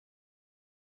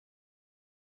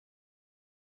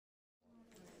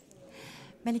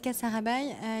Mallika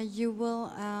Sarabhai, you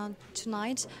will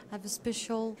tonight have a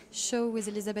special show with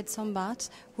Elizabeth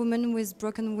Zermatt, Woman with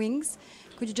Broken Wings.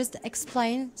 Could you just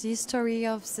explain the history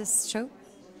of this show?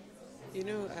 You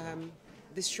know,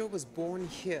 this show was born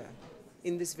here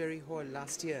in this very hall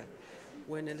last year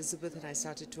when Elizabeth and I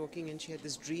started talking, and she had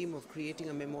this dream of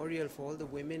creating a memorial for all the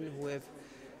women who have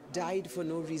died for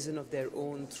no reason of their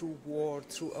own, through war,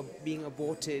 through being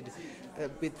aborted,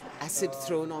 with acid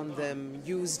thrown on them,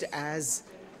 used as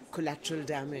collateral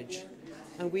damage.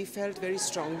 And we felt very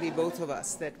strongly, both of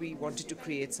us, that we wanted to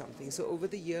create something. So over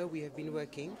the year we have been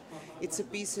working. It's a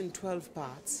piece in 12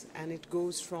 parts, and it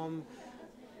goes from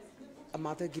a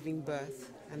mother giving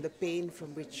birth and the pain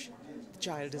from which the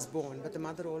child is born. But the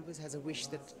mother always has a wish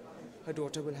that her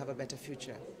daughter will have a better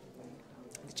future.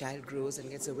 The child grows and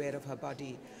gets aware of her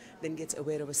body, then gets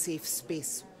aware of a safe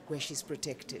space where she's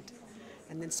protected.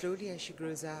 And then slowly as she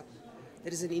grows up,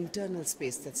 there is an internal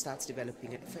space that starts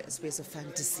developing, a space of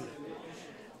fantasy.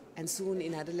 And soon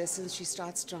in adolescence, she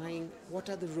starts trying, what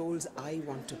are the roles I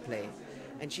want to play?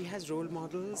 And she has role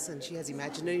models, and she has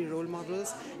imaginary role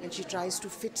models, and she tries to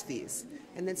fit these.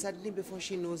 And then suddenly, before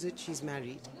she knows it, she's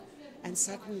married. And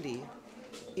suddenly,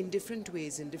 in different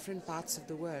ways, in different parts of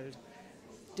the world,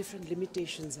 different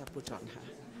limitations are put on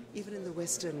her. Even in the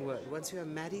Western world, once you are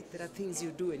married, there are things you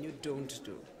do and you don't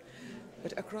do.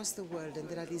 But across the world, and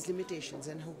there are these limitations,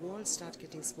 and her walls start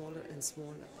getting smaller and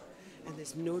smaller. And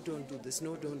there's no, don't do this,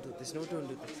 no, don't do this, no, don't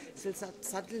do this. So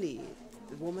suddenly,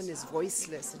 the woman is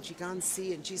voiceless, and she can't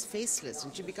see, and she's faceless,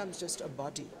 and she becomes just a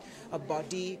body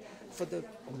for the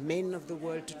men of the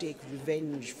world to take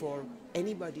revenge, for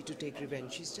anybody to take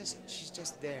revenge. She's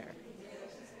just there.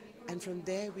 And from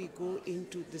there we go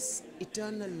into this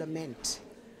eternal lament,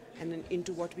 and then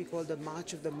into what we call the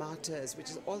March of the Martyrs, which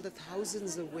is all the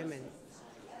thousands of women,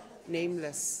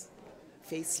 nameless,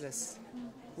 faceless,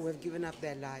 who have given up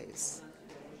their lives,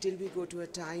 till we go to a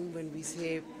time when we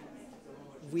say,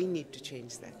 we need to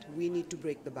change that. We need to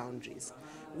break the boundaries.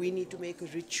 We need to make a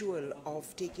ritual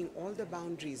of taking all the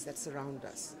boundaries that surround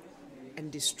us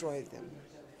and destroy them,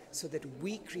 so that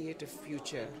we create a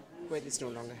future where this no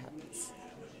longer happens.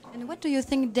 And what do you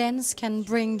think dance can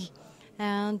bring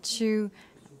to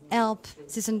help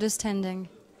this understanding?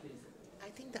 I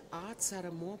think the arts are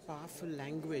a more powerful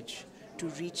language to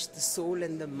reach the soul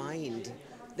and the mind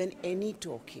than any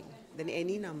talking, than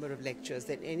any number of lectures,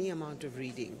 than any amount of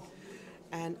reading.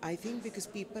 And I think because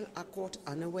people are caught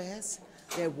unawares,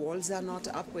 their walls are not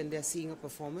up when they're seeing a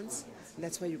performance. And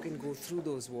that's why you can go through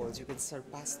those walls, you can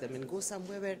surpass them and go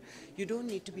somewhere where you don't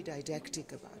need to be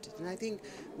didactic about it. And I think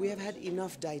we have had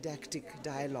enough didactic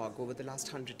dialogue over the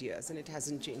last 100 years, and it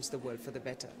hasn't changed the world for the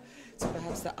better. So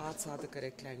perhaps the arts are the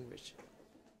correct language.